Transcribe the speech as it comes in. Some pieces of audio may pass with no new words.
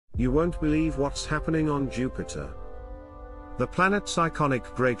You won't believe what's happening on Jupiter. The planet's iconic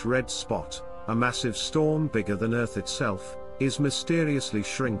Great Red Spot, a massive storm bigger than Earth itself, is mysteriously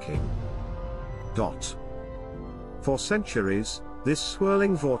shrinking. For centuries, this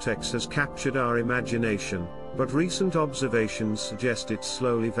swirling vortex has captured our imagination, but recent observations suggest it's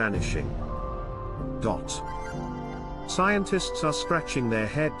slowly vanishing. Scientists are scratching their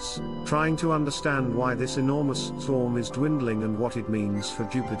heads, trying to understand why this enormous storm is dwindling and what it means for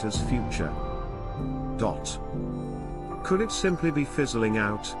Jupiter's future. Could it simply be fizzling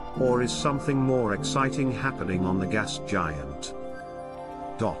out, or is something more exciting happening on the gas giant?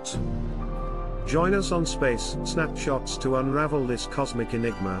 Join us on Space Snapshots to unravel this cosmic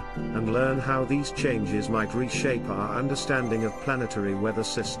enigma, and learn how these changes might reshape our understanding of planetary weather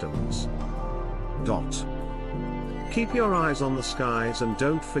systems. Keep your eyes on the skies and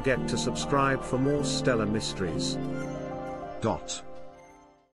don't forget to subscribe for more stellar mysteries.